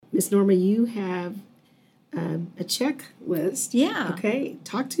Miss Norma, you have a checklist. Yeah. Okay.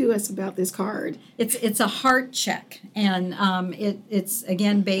 Talk to us about this card. It's a heart check, and it's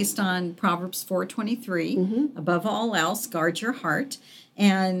again based on Proverbs 4:23. Above all else, guard your heart.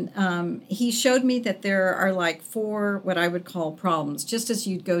 And he showed me that there are like 4 what I would call problems. Just as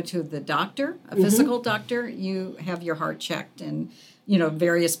you'd go to the doctor, a physical doctor, you have your heart checked and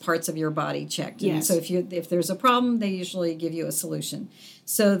various parts of your body checked. Yes. And so if there's a problem, they usually give you a solution.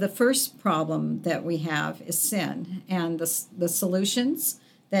 So the first problem that we have is sin, and the solutions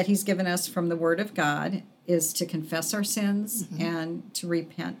that he's given us from the Word of God is to confess our sins and to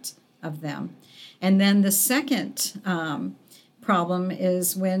repent of them. And then the second problem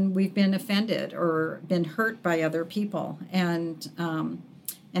is when we've been offended or been hurt by other people, and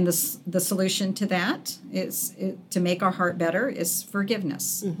the solution to that is to make our heart better is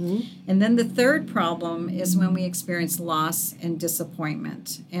forgiveness. And then the third problem is when we experience loss and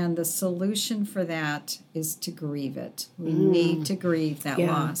disappointment, and the solution for that is to grieve it. We need to grieve that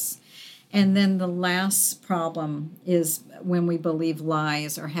loss. And then the last problem is when we believe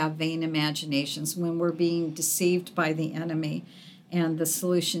lies or have vain imaginations, when we're being deceived by the enemy. And the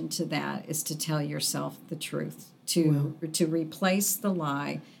solution to that is to tell yourself the truth, to replace the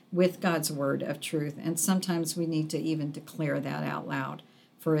lie with God's word of truth. And sometimes we need to even declare that out loud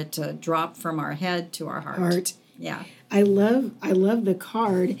for it to drop from our head to our heart. Yeah. I love the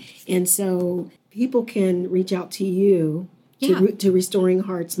card. And so people can reach out to you to Restoring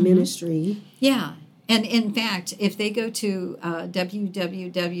Hearts Ministry. Yeah. And in fact, if they go to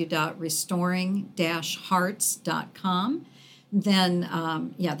www.restoring-hearts.com, then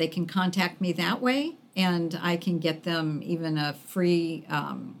they can contact me that way, and I can get them even a free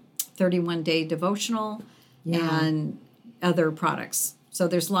 31-day devotional and other products. So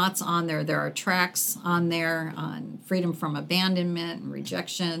there's lots on there. There are tracks on there on freedom from abandonment and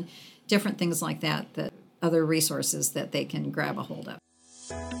rejection, different things like that other resources that they can grab a hold of.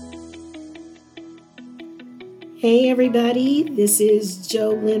 Hey everybody, this is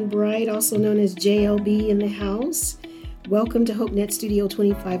JoLynn Bright, also known as JLB in the house. Welcome to HopeNet Studio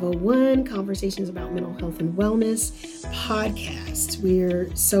 2501, Conversations about Mental Health and Wellness podcast. We're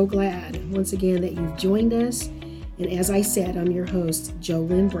so glad once again that you've joined us. And as I said, I'm your host,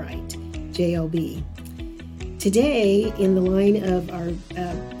 JoLynn Bright, JLB. Today, in the line of our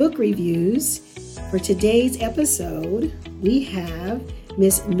book reviews, for today's episode, we have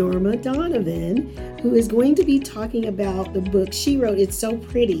Miss Norma Donovan, who is going to be talking about the book she wrote. It's so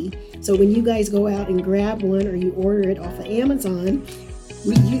pretty. So when you guys go out and grab one or you order it off of Amazon,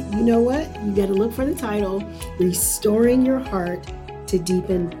 you know what? You got to look for the title, Restoring Your Heart to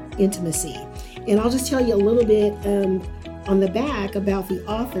Deepen Intimacy. And I'll just tell you a little bit on the back about the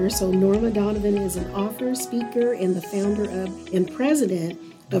author. So Norma Donovan is an author, speaker, and the founder and president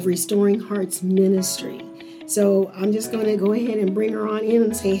of Restoring Hearts Ministry. So I'm just going to go ahead and bring her on in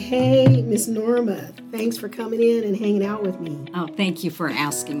and say, hey, Miss Norma, thanks for coming in and hanging out with me. Oh, thank you for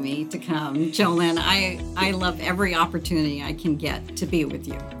asking me to come, JoLynn. I love every opportunity I can get to be with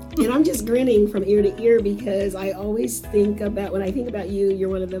you. And I'm just grinning from ear to ear because I always think about, when I think about you, you're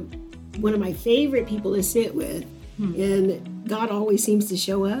one of my favorite people to sit with. And God always seems to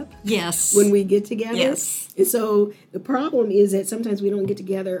show up. Yes. When we get together. Yes. And so the problem is that sometimes we don't get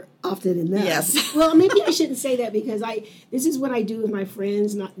together often enough. Yes. Well, maybe I shouldn't say that because this is what I do with my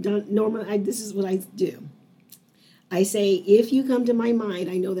friends. Normally, this is what I do. I say, if you come to my mind,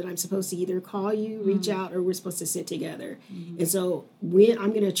 I know that I'm supposed to either call you, reach out, or we're supposed to sit together. And so when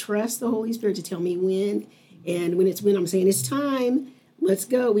I'm going to trust the Holy Spirit to tell me when, and when I'm saying it's time, let's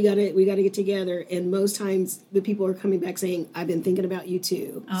go. We gotta get together. And most times the people are coming back saying, I've been thinking about you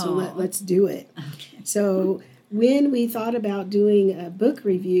too. Oh. So let's do it. Okay. So when we thought about doing book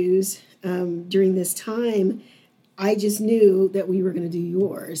reviews during this time, I just knew that we were going to do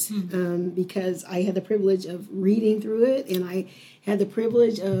yours because I had the privilege of reading through it, and I had the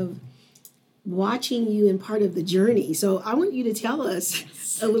privilege of watching you in part of the journey. So I want you to tell us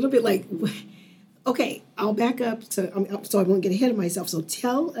a little bit okay, I'll back up so I won't get ahead of myself. So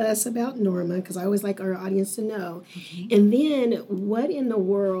tell us about Norma, because I always like our audience to know. Okay. And then what in the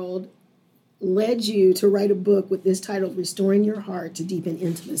world led you to write a book with this title, Restoring Your Heart to Deepen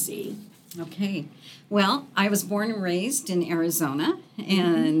Intimacy? Okay. Well, I was born and raised in Arizona,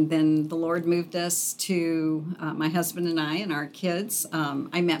 and then the Lord moved us to my husband and I and our kids.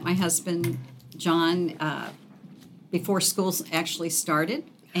 I met my husband, John, before school actually started.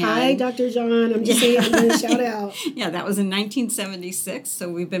 And hi, Dr. John. I'm just saying, I'm going to shout out. Yeah, that was in 1976. So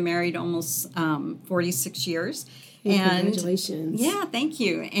we've been married almost 46 years. Hey, And congratulations. yeah, thank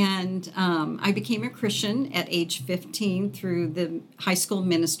you. And I became a Christian at age 15 through the high school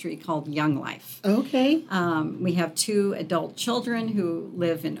ministry called Young Life. Okay. We have 2 adult children who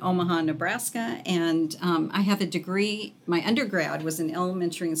live in Omaha, Nebraska, and I have a degree. My undergrad was in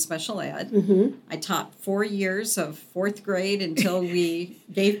elementary and special ed. Mm-hmm. I taught 4 years of 4th grade until we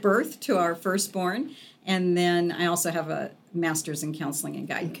gave birth to our firstborn, and then I also have a master's in counseling and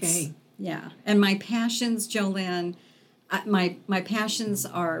guidance. Okay. Yeah, and my passions, Jolynn, my passions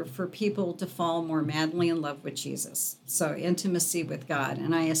are for people to fall more madly in love with Jesus. So intimacy with God,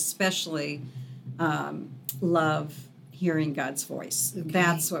 and I especially love hearing God's voice. Okay.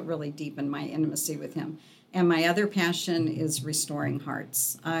 That's what really deepened my intimacy with Him. And my other passion is restoring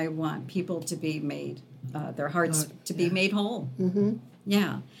hearts. I want people to be made, their hearts to be made whole. Mm-hmm.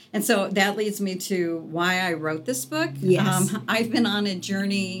 Yeah. And so that leads me to why I wrote this book. Yes. I've been on a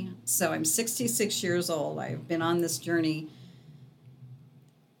journey. So I'm 66 years old. I've been on this journey,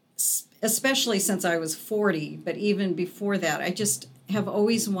 especially since I was 40. But even before that, I just have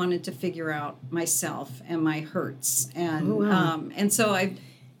always wanted to figure out myself and my hurts. And, Oh, wow. And so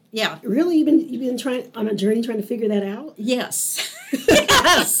yeah. Really, you've been trying on a journey trying to figure that out? Yes.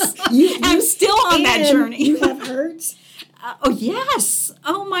 Yes. I'm still on that And journey. You have hurts? Oh, yes.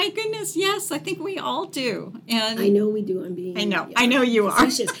 Oh, my goodness. Yes, I think we all do. And I know we do. I'm being. I know you are.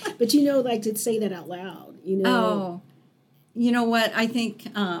 facetious. But like to say that out loud. Oh, you know what? I think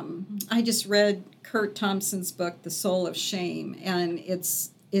I just read Kurt Thompson's book, The Soul of Shame, and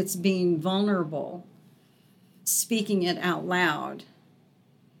it's being vulnerable, speaking it out loud,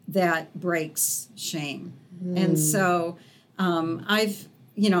 that breaks shame. And so my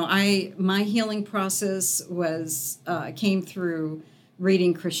healing process came through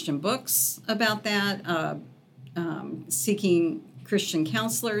reading Christian books about that, seeking Christian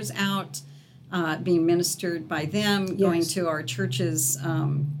counselors out, being ministered by them, going to our church's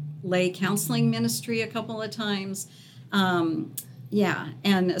lay counseling ministry a couple of times. And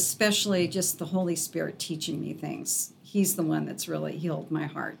especially just the Holy Spirit teaching me things. He's the one that's really healed my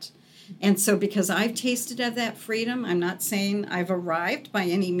heart. And so because I've tasted of that freedom, I'm not saying I've arrived by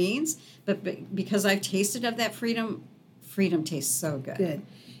any means, but because I've tasted of that freedom tastes so good. Good.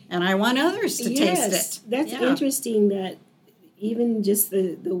 And I want others to taste it. That's interesting that even just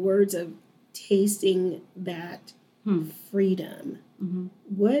the words of tasting that freedom,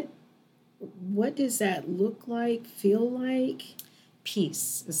 what does that look like, feel like?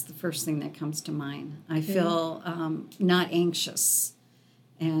 Peace is the first thing that comes to mind. I feel not anxious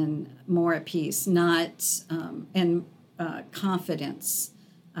and more at peace, confidence,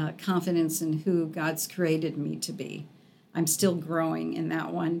 confidence in who God's created me to be. I'm still growing in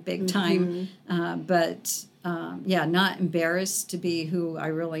that one big time, but not embarrassed to be who I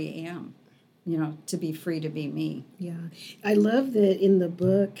really am, to be free to be me. Yeah. I love that in the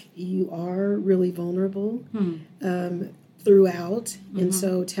book you are really vulnerable throughout, and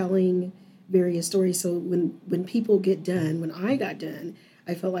so telling various stories. So when people get done, when I got done,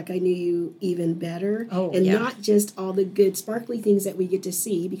 I felt like I knew you even better. Not just all the good sparkly things that we get to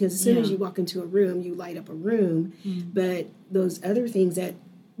see, because as soon as you walk into a room, you light up a room, but those other things that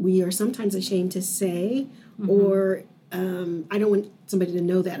we are sometimes ashamed to say, or I don't want somebody to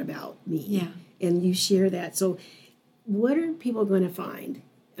know that about me. Yeah. And you share that. So what are people going to find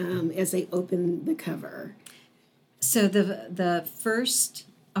as they open the cover? So the first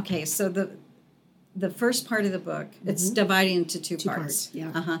part of the book, it's divided into two parts.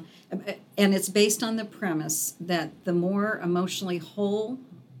 Yeah. And it's based on the premise that the more emotionally whole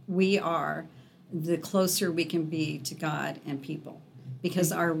we are, the closer we can be to God and people.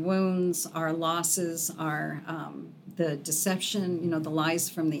 Because our wounds, our losses, our the deception, the lies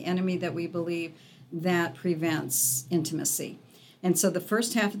from the enemy that we believe, that prevents intimacy. And so the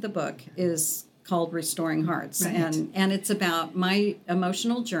first half of the book is called Restoring Hearts. Right. And it's about my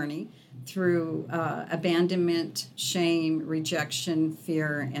emotional journey through abandonment, shame, rejection,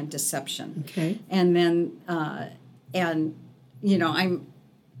 fear, and deception. Okay. And then,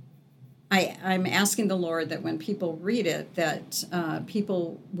 I'm asking the Lord that when people read it, that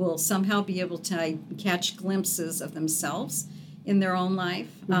people will somehow be able to catch glimpses of themselves in their own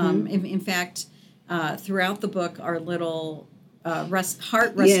life. In fact, throughout the book are little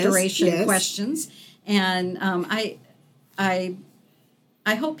heart restoration questions, and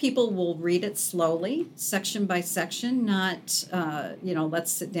I hope people will read it slowly, section by section, not,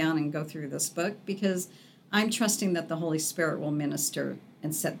 let's sit down and go through this book, because I'm trusting that the Holy Spirit will minister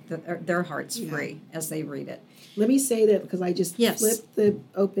and set their hearts free as they read it. Let me say that because I just flipped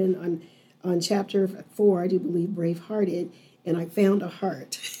open on chapter 4, I do believe, Bravehearted, and I found a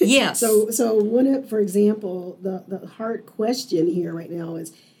heart. Yes. So for example, the heart question here right now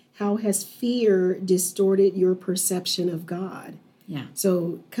is, how has fear distorted your perception of God? Yeah.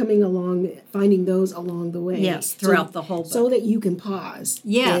 So coming along, finding those along the way. Yes, throughout the whole book. So that you can pause.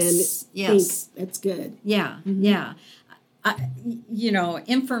 Yes. And think, that's good. Yeah. Mm-hmm. Yeah.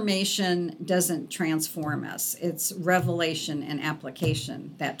 Information doesn't transform us. It's revelation and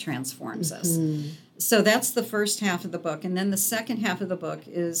application that transforms us. So that's the first half of the book. And then the second half of the book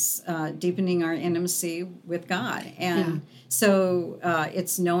is deepening our intimacy with God. And so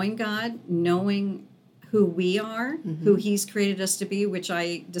it's knowing God, knowing who we are, who he's created us to be, which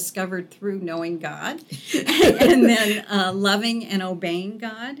I discovered through knowing God, and then loving and obeying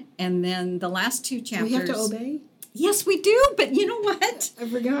God. And then the last two chapters. We have to obey? Yes, we do. But you know what? I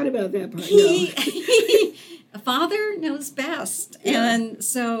forgot about that part. Father knows best. Yeah. And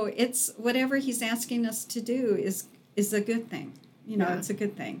so it's whatever he's asking us to do is a good thing. It's a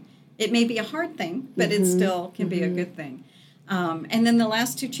good thing. It may be a hard thing, but it still can be a good thing. And then the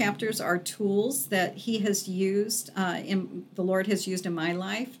last two chapters are tools that he has used, the Lord has used in my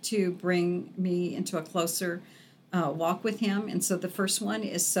life to bring me into a closer walk with him. And so the first one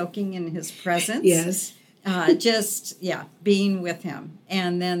is soaking in his presence. Yes. Being with him.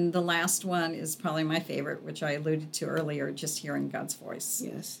 And then the last one is probably my favorite, which I alluded to earlier, just hearing God's voice.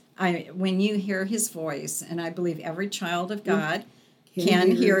 Yes. When you hear his voice, and I believe every child of God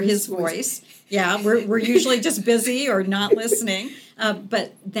can hear his voice. Yeah, we're usually just busy or not listening.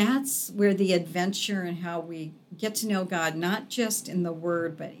 But that's where the adventure and how we get to know God, not just in the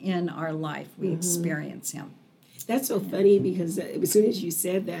Word, but in our life, we experience him. That's so funny because as soon as you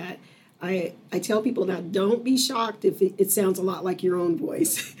said that, I tell people now, don't be shocked if it sounds a lot like your own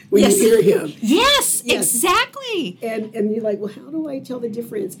voice when you hear him. Yes, exactly. And you're like, well, how do I tell the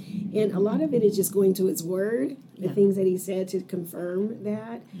difference? And a lot of it is just going to his word, the things that he said to confirm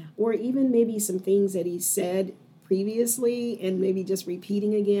that, or even maybe some things that he said previously and maybe just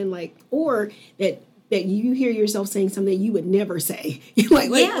repeating again, or that you hear yourself saying something you would never say. like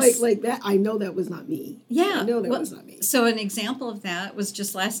that. I know that was not me. Yeah. I know that was not me. So an example of that was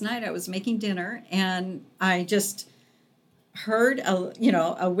just last night. I was making dinner and I just heard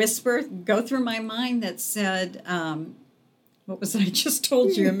a whisper go through my mind that said, what was it I just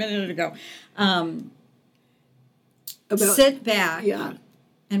told you a minute ago? Sit back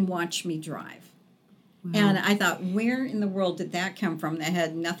and watch me drive. Wow. And I thought, where in the world did that come from? That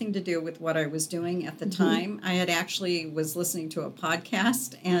had nothing to do with what I was doing at the time. I had actually was listening to a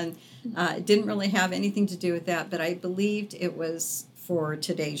podcast, and it didn't really have anything to do with that, but I believed it was for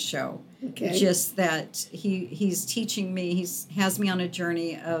today's show. Okay. Just that he's teaching me, he has me on a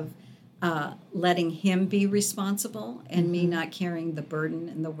journey of letting him be responsible and me not carrying the burden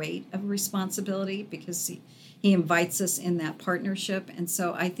and the weight of responsibility, because he invites us in that partnership. And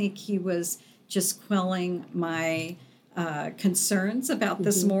so I think he was just quelling my concerns about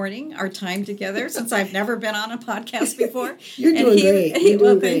this morning, our time together, since I've never been on a podcast before. You're doing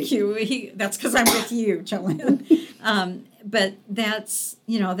great. Thank you. That's because I'm with you, Jolene. But that's,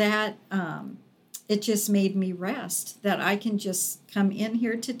 it just made me rest, that I can just come in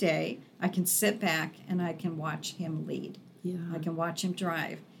here today, I can sit back, and I can watch him lead. Yeah. I can watch him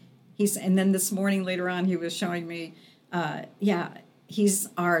drive. And then this morning, later on, he was showing me, he's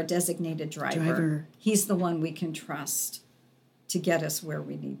our designated driver. He's the one we can trust to get us where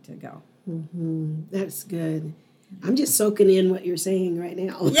we need to go. That's good. I'm just soaking in what you're saying right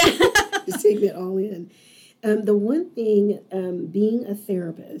now. Yeah. Just taking it all in. The one thing, being a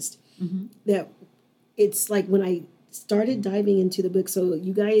therapist, that it's like when I started diving into the book, so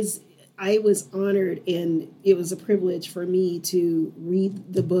you guys, I was honored and it was a privilege for me to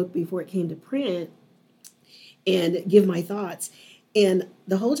read the book before it came to print and give my thoughts. And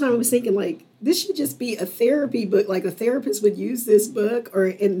the whole time I was thinking, this should just be a therapy book, like a therapist would use this book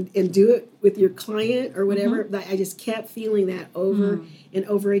and do it with your client or whatever. I just kept feeling that over and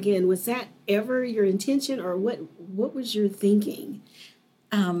over again. Was that ever your intention, or what was your thinking?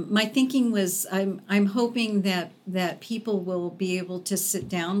 My thinking was I'm hoping that people will be able to sit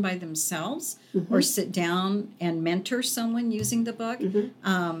down by themselves or sit down and mentor someone using the book.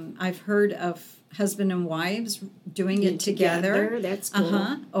 I've heard of husband and wives doing it together. That's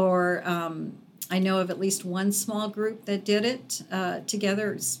cool. Or I know of at least one small group that did it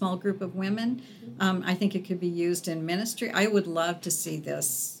together, a small group of women. I think it could be used in ministry. I would love to see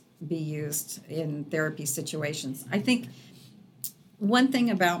this be used in therapy situations. I think one thing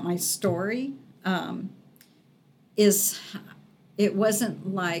about my story is it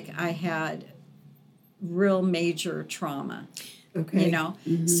wasn't like I had real major trauma. Okay.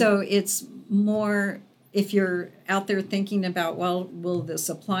 So it's more if you're out there thinking about, well, will this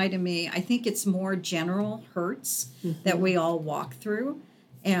apply to me? I think it's more general hurts that we all walk through.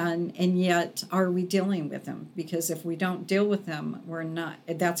 And yet, are we dealing with them? Because if we don't deal with them, we're not.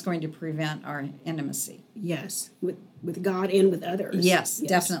 That's going to prevent our intimacy. Yes, with God and with others. Yes.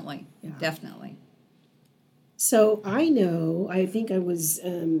 Definitely, definitely. So I think I was,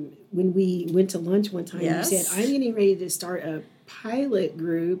 when we went to lunch one time, you said, I'm getting ready to start a pilot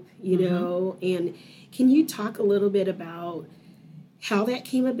group, you know, and can you talk a little bit about how that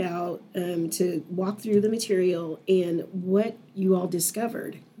came about, to walk through the material and what you all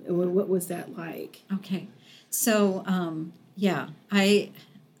discovered? And what was that like? Okay. So,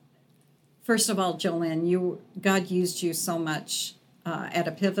 first of all, Jolynn, God used you so much at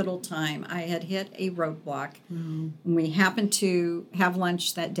a pivotal time. I had hit a roadblock. And we happened to have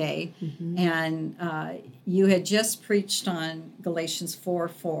lunch that day, and you had just preached on Galatians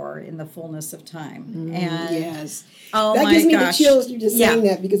 4:4 in the fullness of time. And yes. Oh that my gives me gosh. the chills, you just saying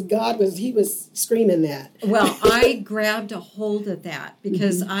that, because he was screaming that. Well, I grabbed a hold of that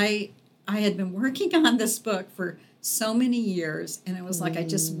because I had been working on this book for so many years, and it was like I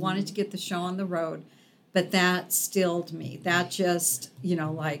just wanted to get the show on the road. But that stilled me. That just,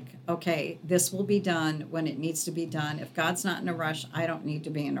 okay, this will be done when it needs to be done. If God's not in a rush, I don't need to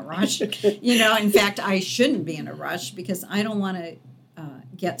be in a rush. In fact, I shouldn't be in a rush because I don't want to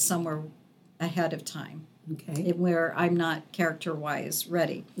get somewhere ahead of time. Okay. Where I'm not character-wise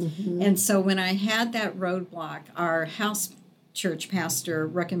ready. And so when I had that roadblock, our house church pastor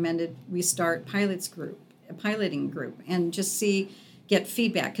recommended we start a piloting group, and just get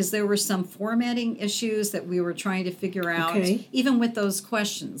feedback, because there were some formatting issues that we were trying to figure out, even with those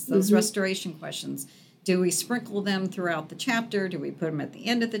questions, those restoration questions. Do we sprinkle them throughout the chapter? Do we put them at the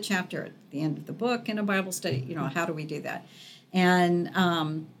end of the chapter, at the end of the book in a Bible study? How do we do that?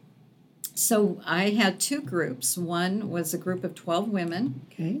 And so I had two groups. One was a group of 12 women,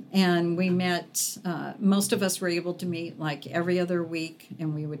 and we met, most of us were able to meet like every other week,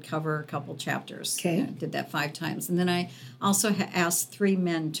 and we would cover a couple chapters. Did that 5 times. And then I also asked 3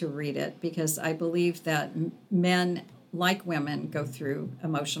 men to read it, because I believe that men, like women, go through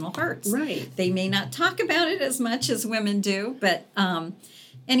emotional hurts. Right. They may not talk about it as much as women do, but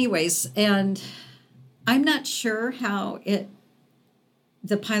anyways, and I'm not sure how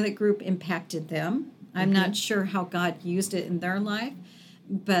the pilot group impacted them. I'm not sure how God used it in their life,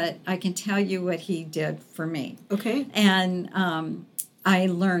 but I can tell you what he did for me. Okay. And I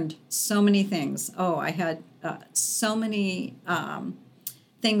learned so many things. I had so many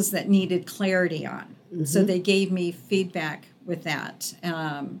things that needed clarity on. So they gave me feedback with that.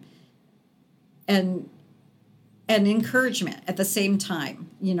 And encouragement at the same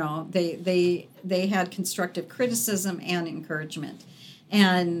time. They had constructive criticism and encouragement.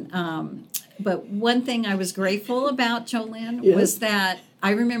 And but one thing I was grateful about, Jolynn, was that I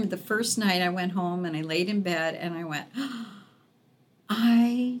remember the first night I went home and I laid in bed and I went,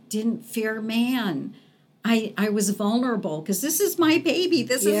 I didn't fear man. I was vulnerable because this is my baby.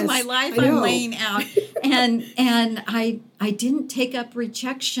 This is my life I'm laying out. And I didn't take up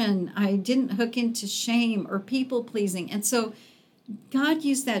rejection. I didn't hook into shame or people pleasing. And so God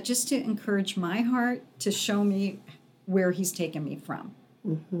used that just to encourage my heart, to show me where he's taken me from.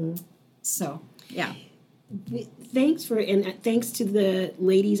 So, yeah. Thanks to the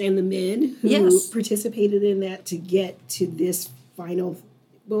ladies and the men who participated in that to get to this final.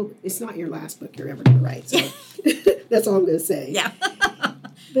 Well, it's not your last book you're ever going to write, so that's all I'm going to say. Yeah.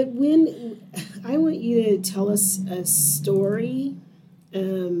 But I want you to tell us a story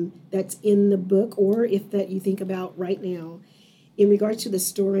that's in the book, or if that you think about right now, in regards to the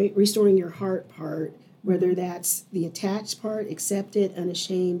story, restoring your heart part, whether that's the attached part, accepted,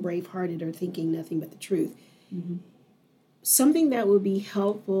 unashamed, brave-hearted, or thinking nothing but the truth. Something that would be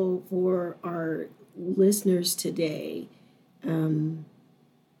helpful for our listeners today,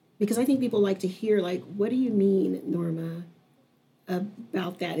 because I think people like to hear, like, what do you mean, Norma,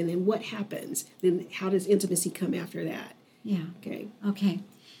 about that? And then what happens? Then how does intimacy come after that? Yeah. Okay.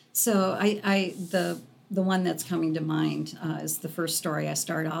 So the one that's coming to mind is the first story I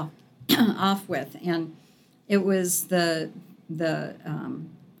start off with, and it was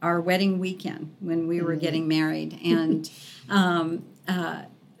our wedding weekend when we were getting married. And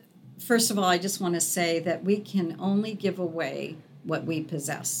first of all, I just want to say that we can only give away what we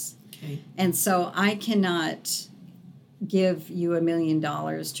possess. And so I cannot give you $1 million,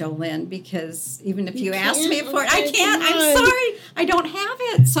 Jolynn, because even if you asked me for it, I can't. I'm sorry, I don't have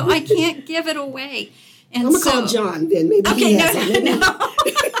it, so I can't give it away. And I'm gonna call John then. Maybe he has it. No.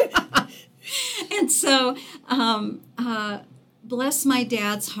 And so, bless my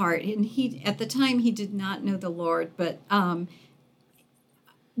dad's heart. And he, at the time, he did not know the Lord, but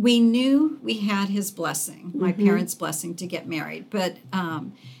we knew we had his blessing, my parents' blessing to get married. But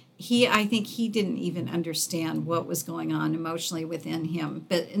I think he didn't even understand what was going on emotionally within him.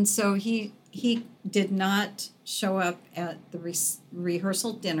 And so he did not show up at the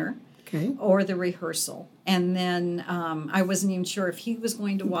rehearsal dinner. Okay. Or the rehearsal. And then I wasn't even sure if he was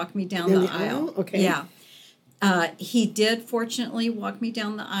going to walk me down the aisle. Okay. Yeah. He did fortunately walk me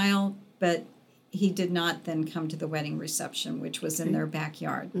down the aisle, but he did not then come to the wedding reception, which was in their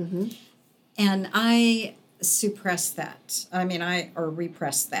backyard. Mm-hmm. And I suppressed that. Or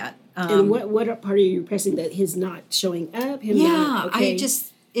repressed that. And what part are you repressing, that his not showing up? Him not, okay.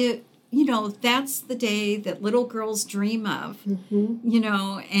 That's the day that little girls dream of,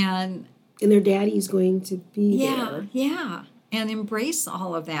 and their daddy's going to be there. Yeah, and embrace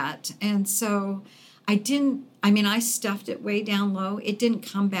all of that. And so I stuffed it way down low. It didn't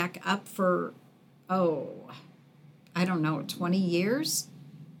come back up for, 20 years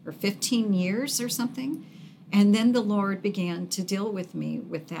or 15 years or something. And then the Lord began to deal with me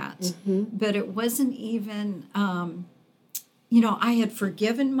with that. Mm-hmm. But it wasn't even... I had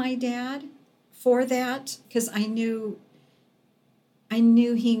forgiven my dad for that because I knew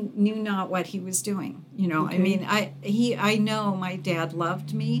he knew not what he was doing. Okay. I know my dad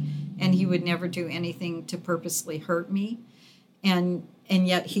loved me and he would never do anything to purposely hurt me. And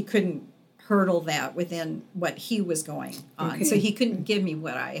yet he couldn't hurdle that within what he was going on. Okay. So he couldn't give me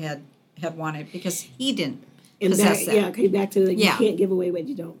what I had wanted because he didn't possess that. Yeah, okay, back to you can't give away what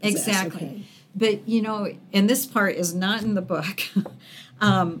you don't possess. Exactly. Okay. But, and this part is not in the book.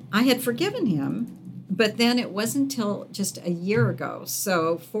 I had forgiven him, but then it wasn't until just a year ago.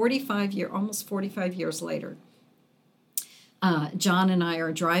 So almost 45 years later, John and I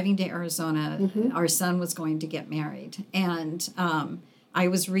are driving to Arizona. Mm-hmm. Our son was going to get married. And I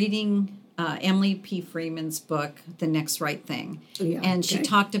was reading Emily P. Freeman's book, The Next Right Thing. Oh, yeah. And she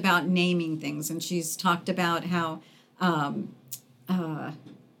talked about naming things. And she's talked about how...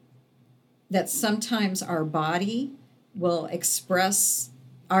 that sometimes our body will express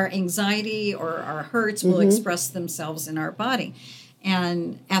our anxiety or our hurts will express themselves in our body.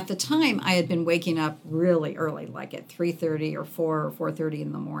 And at the time, I had been waking up really early, like at 3:30 or 4 or 4:30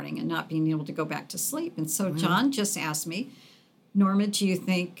 in the morning and not being able to go back to sleep. And so John just asked me, Norma, do you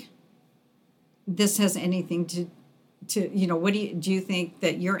think this has anything to what do you think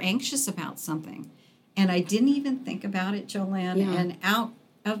that you're anxious about something? And I didn't even think about it, Jolene, and out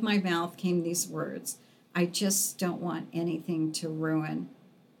of my mouth came these words: I just don't want anything to ruin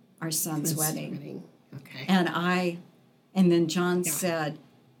our son's wedding. Okay. And then John said,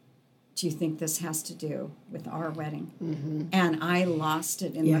 do you think this has to do with our wedding? Mm-hmm. And I lost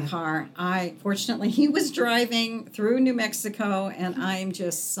it in the car. Fortunately, he was driving through New Mexico, and I'm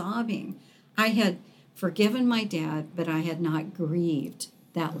just sobbing. I had forgiven my dad, but I had not grieved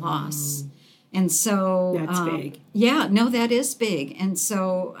that loss. And so... That's big. Yeah, no, that is big. And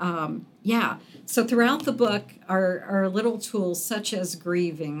so, So throughout the book are little tools such as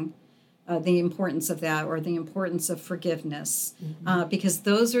grieving, the importance of that, or the importance of forgiveness, because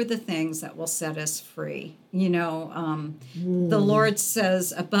those are the things that will set us free. The Lord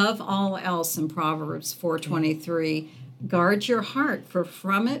says, above all else in Proverbs 4:23, guard your heart, for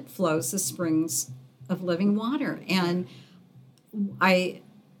from it flows the springs of living water. And I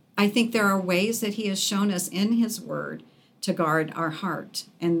think there are ways that he has shown us in his word to guard our heart.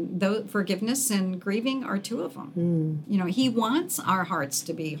 And forgiveness and grieving are two of them. He wants our hearts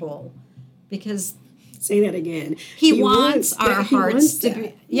to be whole, because... Say that again. He wants our hearts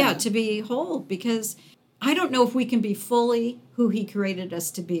to be whole, because I don't know if we can be fully who he created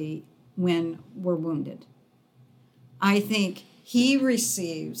us to be when we're wounded. I think he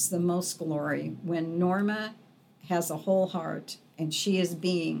receives the most glory when Norma has a whole heart and she is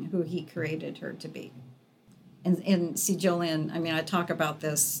being who he created her to be. And see, Jolene, I talk about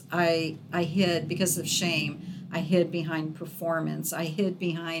this. I hid because of shame. I hid behind performance. I hid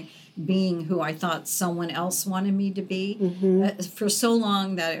behind being who I thought someone else wanted me to be for so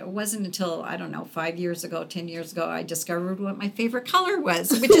long that it wasn't until, 5 years ago, 10 years ago, I discovered what my favorite color was,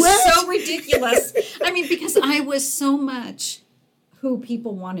 which is so ridiculous. Because I was so much who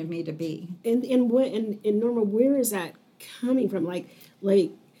people wanted me to be. And Norma, where is that coming from? Like,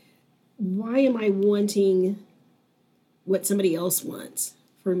 why am I wanting what somebody else wants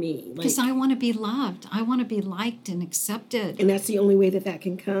for me? Because I want to be loved. I want to be liked and accepted. And that's the only way that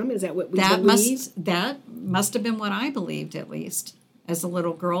can come? Is that what we believe? That must have been what I believed, at least, as a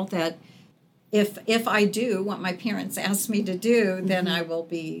little girl, that if I do what my parents asked me to do, then I will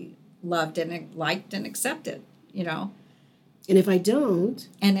be loved and liked and accepted, And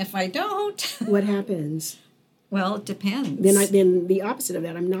if I don't, what happens? Well, it depends. Then the opposite of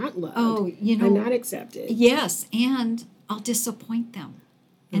that, I'm not loved. Oh, I'm not accepted. Yes, and I'll disappoint them.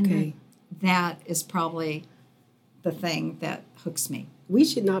 And Okay. that is probably the thing that hooks me. We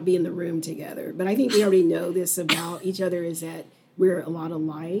should not be in the room together, but I think we already know this about each other, is that we're a lot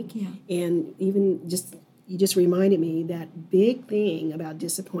alike. Yeah. And even you just reminded me that big thing about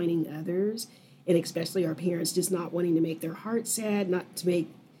disappointing others, and especially our parents, just not wanting to make their heart sad, not to make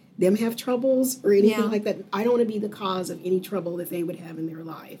them have troubles or anything like that. I don't want to be the cause of any trouble that they would have in their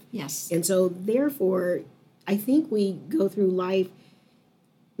life. Yes. And so therefore, I think we go through life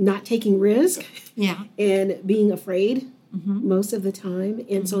not taking risk Yeah. and being afraid most of the time.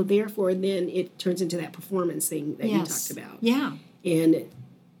 And so therefore then it turns into that performance thing that you talked about. Yeah. And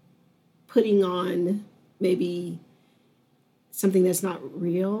putting on maybe something that's not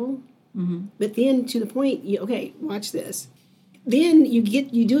real. But then to the point, okay, watch this. Then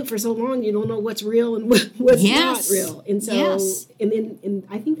you do it for so long, you don't know what's real and what's not real. And so, and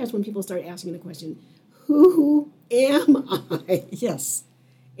I think that's when people start asking the question, who am I? Yes.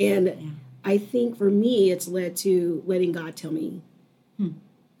 And I think for me, it's led to letting God tell me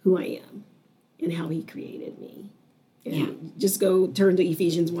who I am and how he created me. And just go turn to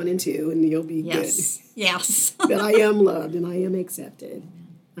Ephesians 1 and 2 and you'll be good. Yes. That I am loved and I am accepted.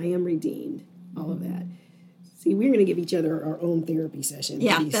 I am redeemed. All of that. See, we're going to give each other our own therapy session.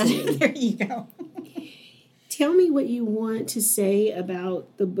 Yeah, there you go. Tell me what you want to say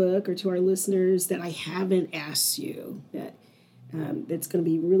about the book, or to our listeners that I haven't asked you, that's going to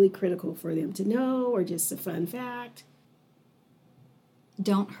be really critical for them to know, or just a fun fact.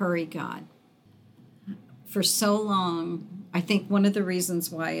 Don't hurry God. For so long, I think one of the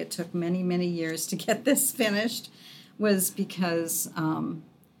reasons why it took many, many years to get this finished was because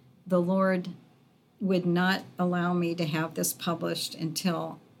the Lord would not allow me to have this published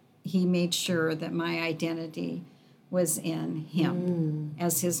until he made sure that my identity was in him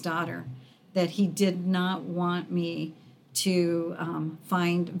as his daughter, that he did not want me to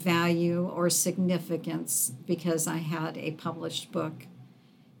find value or significance because I had a published book.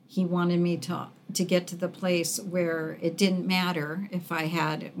 He wanted me to get to the place where it didn't matter if I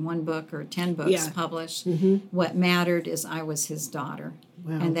had one book or 10 books published. What mattered is I was his daughter.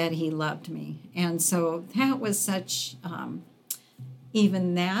 Wow. And that he loved me. And so that was such,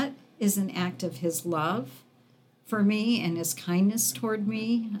 even that is an act of his love for me and his kindness toward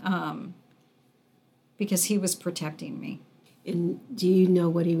me, because he was protecting me. And do you know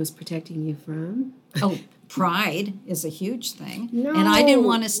what he was protecting you from? Oh, pride is a huge thing. No. And I didn't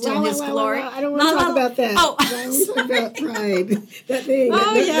want to steal his glory. I don't want to talk about that. Oh. I want to talk about pride. That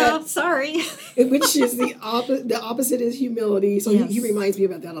thing. Sorry. Which is the opposite is humility. So he reminds me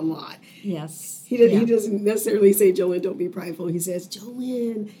about that a lot. Yes. He doesn't necessarily say, Jolynn, don't be prideful. He says,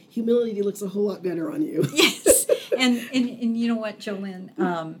 Jolynn, humility looks a whole lot better on you. Yes. And you know what,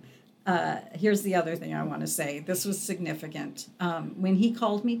 Jolynn? Here's the other thing I want to say. This was significant. When he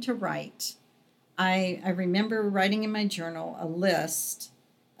called me to write, I remember writing in my journal a list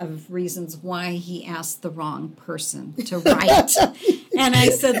of reasons why he asked the wrong person to write. And I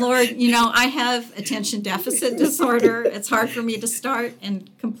said, Lord, I have attention deficit disorder. It's hard for me to start and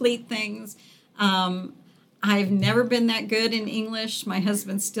complete things. I've never been that good in English. My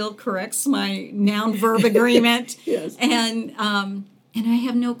husband still corrects my noun-verb agreement. Yes. And I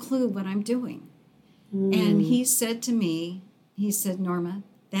have no clue what I'm doing. And he said to me, Norma,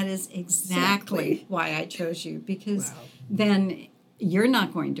 that is exactly why I chose you, because then you're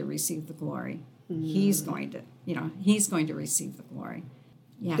not going to receive the glory. He's going to receive the glory.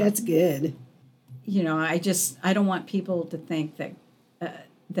 Yeah. That's good. I don't want people to think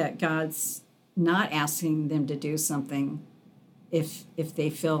that God's not asking them to do something if they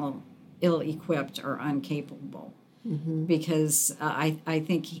feel ill-equipped or incapable. Because I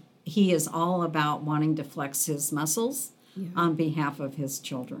think he is all about wanting to flex his muscles on behalf of his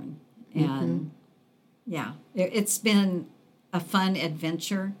children. And it's been a fun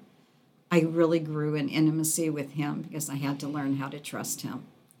adventure. I really grew in intimacy with him because I had to learn how to trust him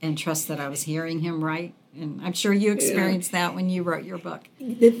and trust that I was hearing him right. And I'm sure you experienced that when you wrote your book.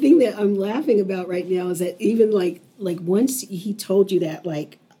 The thing that I'm laughing about right now is that even like once he told you that,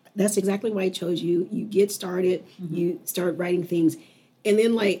 like, that's exactly why I chose you. You get started, you start writing things. And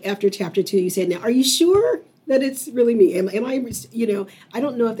then like after chapter 2, you said, now, are you sure that it's really me? Am I, I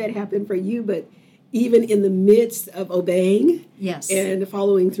don't know if that happened for you, but even in the midst of obeying and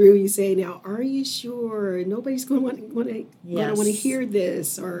following through, you say, now, are you sure? Nobody's going to want to hear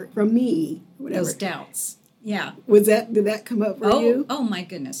this or from me, or whatever. Those doubts. Yeah. Did that come up for you? Oh my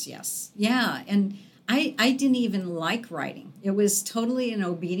goodness, yes. Yeah. And I didn't even like writing. It was totally an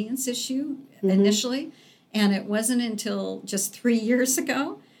obedience issue initially. And it wasn't until just 3 years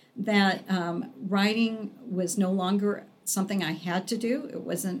ago that writing was no longer something I had to do. It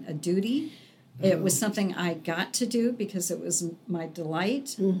wasn't a duty. It was something I got to do because it was my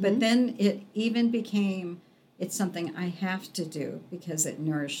delight. But then it even became, it's something I have to do because it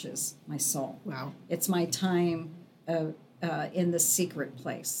nourishes my soul. Wow. It's my time in the secret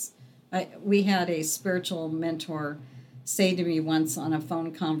place. We had a spiritual mentor say to me once on a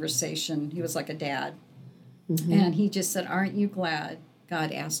phone conversation, he was like a dad, and he just said, "Aren't you glad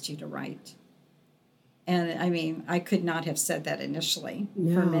God asked you to write?" And I mean, I could not have said that initially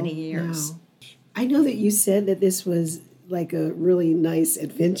for many years. No. I know that you said that this was like a really nice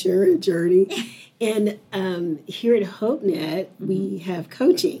adventure and journey. And here at HopeNet, we have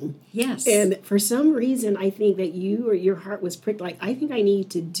coaching. Yes. And for some reason, I think that you or your heart was pricked, like, I think I need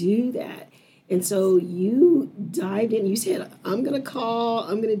to do that. And so you dived in. You said, I'm going to call.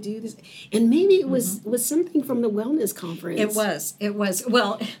 I'm going to do this. And maybe it was something from the wellness conference. It was.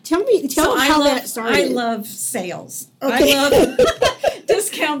 Well, tell me how that started. I love sales. Okay. I love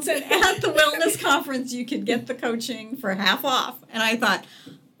discounts. And at the wellness conference, you could get the coaching for half off. And I thought,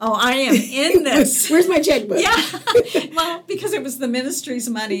 oh, I am in this. Where's my checkbook? Yeah. Well, because it was the ministry's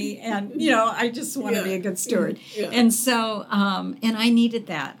money, and I just want to be a good steward. Yeah. And so, and I needed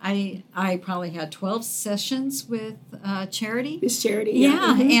that. I probably had 12 sessions with Charity. Miss Charity.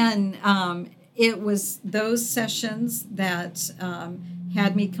 Yeah, and it was those sessions that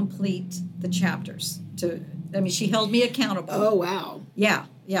had me complete the chapters. She held me accountable. Oh, wow. Yeah.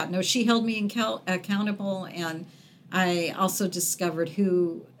 No, she held me accountable, and I also discovered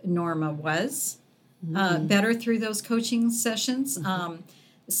who Norma was better through those coaching sessions,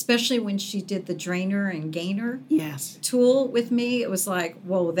 especially when she did the drainer and gainer tool with me. It was like,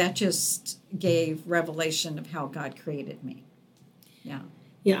 whoa, that just gave revelation of how God created me. Yeah.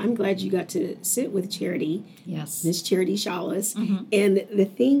 Yeah, I'm glad you got to sit with Charity. Yes. Miss Charity Shawless. And the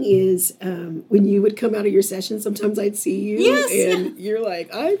thing is, when you would come out of your session, sometimes I'd see you and you're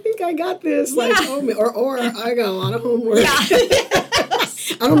like, I think I got this. Like, or I got a lot of homework. Yeah.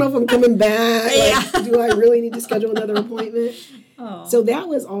 I don't know if I'm coming back. Like, do I really need to schedule another appointment? Oh. So that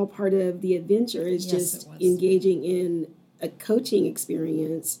was all part of the adventure, is just engaging in a coaching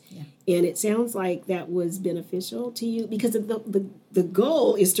experience. Yeah. And it sounds like that was beneficial to you, because the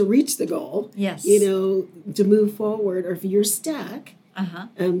goal is to reach the goal. Yes. To move forward, or if you're stuck,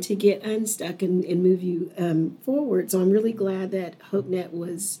 to get unstuck and move you forward. So I'm really glad that HopeNet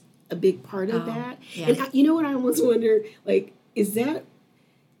was a big part of that. Yeah. And you know what I almost wonder, like, is that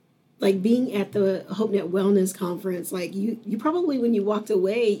like being at the HopeNet Wellness Conference, like you probably, when you walked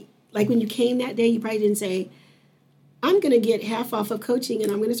away, like when you came that day, you probably didn't say, I'm going to get half off of coaching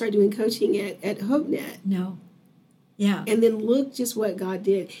and I'm going to start doing coaching at HopeNet. No. Yeah. And then look just what God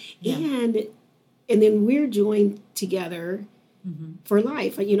did. Yeah. And then we're joined together for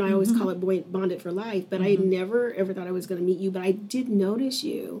life. I always call it bonded for life, but I never ever thought I was going to meet you. But I did notice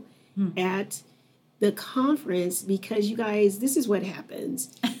you at the conference, because you guys, this is what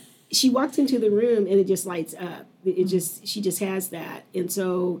happens. She walks into the room and it just lights up. She just has that. And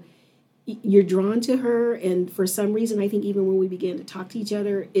so you're drawn to her, and for some reason, I think even when we began to talk to each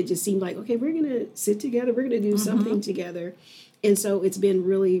other, it just seemed like, okay, we're going to sit together, we're going to do something together. And so it's been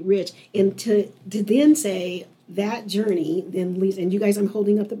really rich. And to then say that journey then leads, and you guys, I'm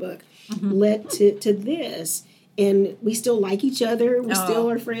holding up the book, led to this, and we still like each other, we still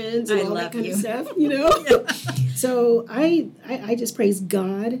are friends, and all that kind of stuff, So I just praise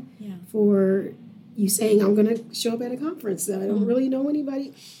God for you saying, I'm going to show up at a conference that I don't really know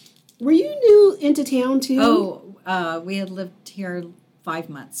anybody. Were you new into town too? Oh, we had lived here 5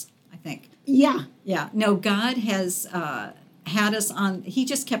 months, I think. Yeah. Yeah. No, God has had us on, he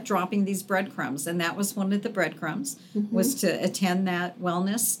just kept dropping these breadcrumbs, and that was one of the breadcrumbs, was to attend that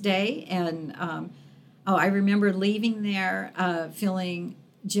wellness day. And I remember leaving there feeling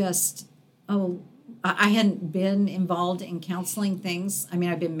just, I hadn't been involved in counseling things. I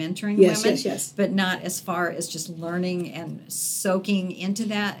mean, I've been mentoring women, but not as far as just learning and soaking into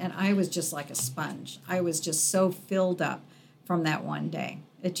that. And I was just like a sponge. I was just so filled up from that one day.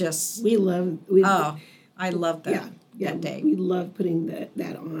 It just... I love that day. We love putting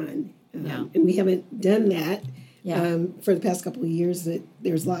that on. And we haven't done that for the past couple of years. That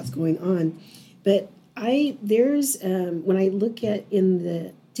there's lots going on. But there's when I look at in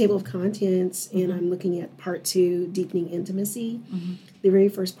the table of contents, and I'm looking at part 2, deepening intimacy. The very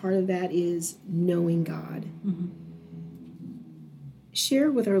first part of that is knowing God. Share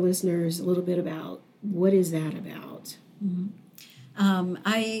with our listeners a little bit about what is that about.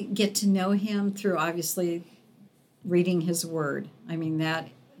 I get to know him through, obviously, reading his word. I mean,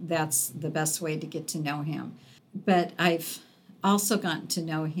 that's the best way to get to know him. But I've also gotten to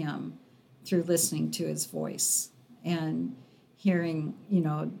know him through listening to his voice and hearing,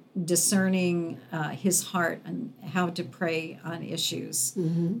 discerning his heart and how to pray on issues.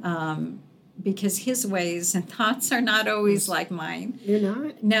 Because his ways and thoughts are not always like mine. They're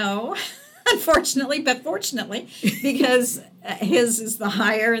not? No, unfortunately, but fortunately, because his is the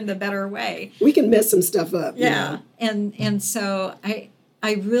higher and the better way. We can mess some stuff up. Yeah. And so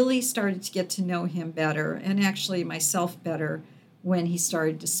I really started to get to know him better, and actually myself better, when he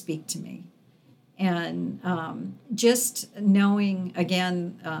started to speak to me. And just knowing,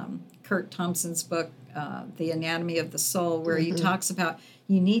 again, Kurt Thompson's book, The Anatomy of the Soul, where he talks about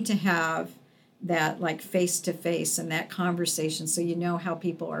you need to have that like face-to-face and that conversation so you know how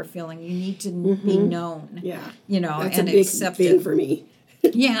people are feeling. You need to be known, Yeah. That's and a big accepted. Thing for me.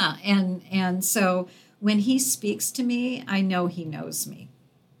 Yeah, and so when he speaks to me, I know he knows me.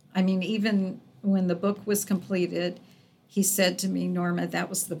 I mean, even when the book was completed, he said to me, Norma, that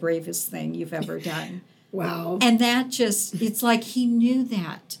was the bravest thing you've ever done. Wow. And that just, it's like he knew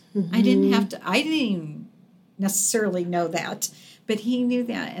that. I didn't even necessarily know that, but he knew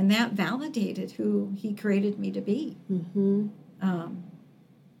that. And that validated who he created me to be.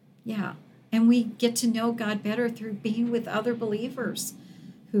 Yeah. And we get to know God better through being with other believers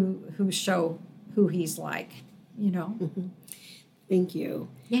who show who he's like, Thank you.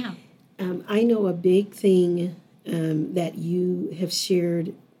 Yeah. I know a big thing that you have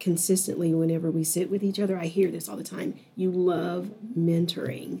shared consistently whenever we sit with each other. I hear this all the time. You love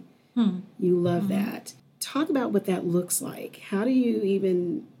mentoring. You love that. Talk about what that looks like. How do you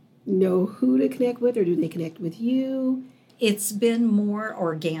even know who to connect with, or do they connect with you? It's been more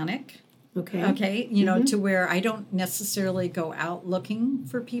organic. Okay. To where I don't necessarily go out looking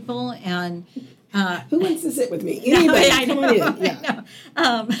for people. And who wants to sit with me? Anybody, come on in. Yeah.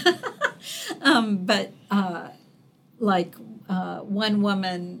 But one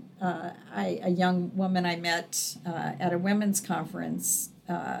woman, a young woman I met at a women's conference.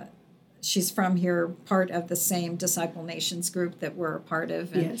 She's from here, part of the same Disciple Nations group that we're a part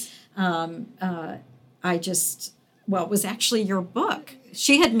of. And, yes. It was actually your book.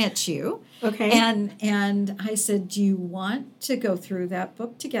 She had met you. Okay. And I said, do you want to go through that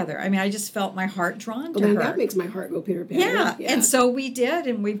book together? I mean, I just felt my heart drawn to her. That makes my heart go pitter-patter. Yeah. And so we did,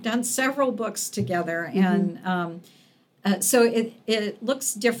 and we've done several books together. And so it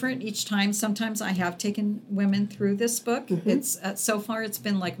looks different each time. Sometimes I have taken women through this book. It's so far it's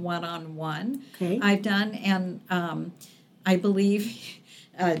been like one-on-one. Okay. I've done, and I believe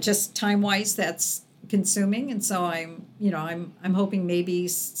just time-wise that's consuming, and so I'm hoping maybe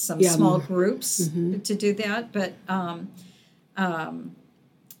some small groups to do that, but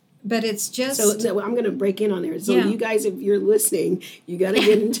it's just so I'm going to break in on there. So you guys, if you're listening, you got to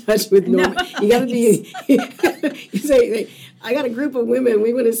get in touch with Norma. You got to be you say, I got a group of women,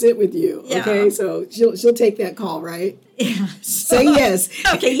 we want to sit with you. Yeah. Okay, so she'll take that call, right? Yeah. Say yes.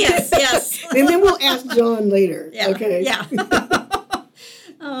 Okay, yes. And then we'll ask John later. Yeah. Okay. Yeah.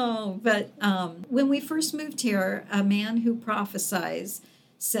 Oh, but when we first moved here, a man who prophesies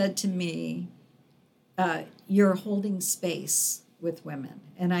said to me, you're holding space with women.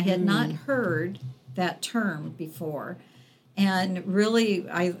 And I had not heard that term before. And really,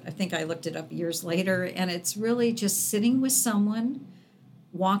 I think I looked it up years later, and it's really just sitting with someone,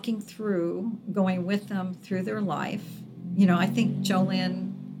 walking through, going with them through their life. I think,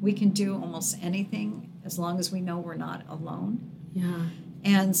 Jolynn, we can do almost anything as long as we know we're not alone. Yeah.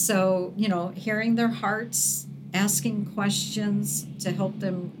 And so, hearing their hearts, asking questions to help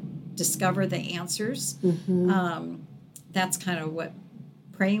them discover the answers. That's kind of what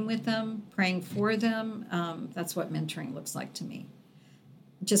praying with them, praying for them, that's what mentoring looks like to me.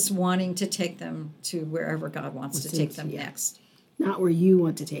 Just wanting to take them to wherever God wants to take them next. Not where you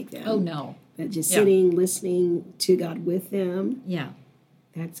want to take them. Oh, no. But just sitting, listening to God with them. Yeah.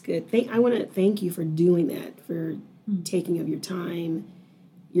 That's good. I want to thank you for doing that, for taking of your time,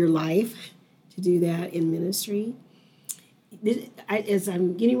 your life, to do that in ministry. As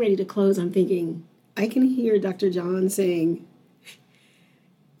I'm getting ready to close, I'm thinking, I can hear Dr. John saying,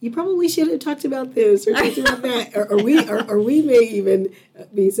 you probably should have talked about this or talked about that. Or we may even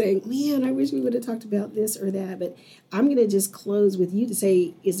be saying, man, I wish we would have talked about this or that. But I'm going to just close with you to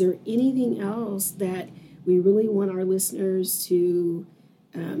say, is there anything else that we really want our listeners to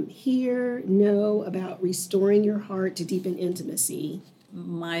hear, know about restoring your heart to deepen intimacy?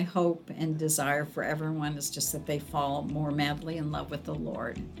 My hope and desire for everyone is just that they fall more madly in love with the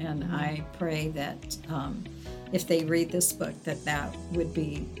Lord. And I pray that if they read this book, that would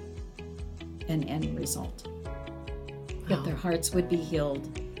be an end result. that their hearts would be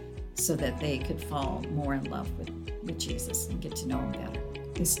healed so that they could fall more in love with Jesus and get to know him better.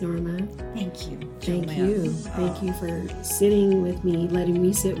 Miss Norma, Thank you. thank Jolynn. you. Thank you for sitting with me, letting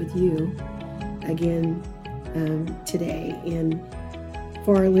me sit with you again today. And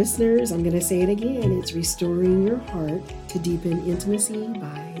for our listeners, I'm going to say it again. It's Restoring Your Heart to Deepen Intimacy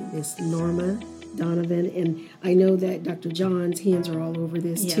by Miss Norma Donovan. And I know that Dr. John's hands are all over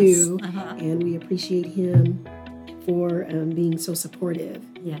this too. And we appreciate him for being so supportive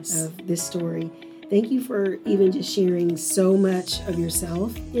of this story. Thank you for even just sharing so much of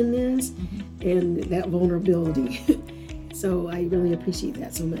yourself in this and that vulnerability. So I really appreciate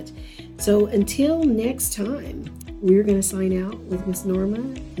that so much. So until next time, we're going to sign out with Miss Norma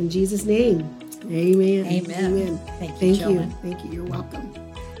in Jesus' name. Amen. Amen. Thank you, Jolynn. Thank you. You're welcome.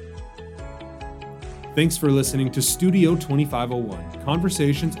 Thanks for listening to Studio 2501,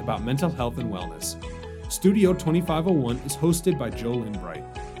 Conversations about Mental Health and Wellness. Studio 2501 is hosted by Jolynn Bright.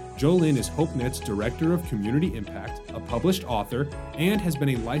 Jolynn is HopeNet's Director of Community Impact, a published author, and has been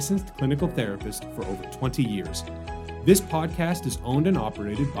a licensed clinical therapist for over 20 years. This podcast is owned and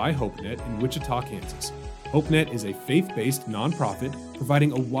operated by HopeNet in Wichita, Kansas. HopeNet is a faith-based nonprofit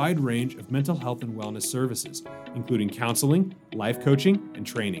providing a wide range of mental health and wellness services, including counseling, life coaching, and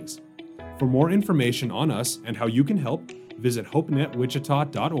trainings. For more information on us and how you can help, visit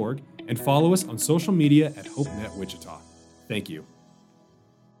hopenetwichita.org and follow us on social media at HopeNet Wichita. Thank you.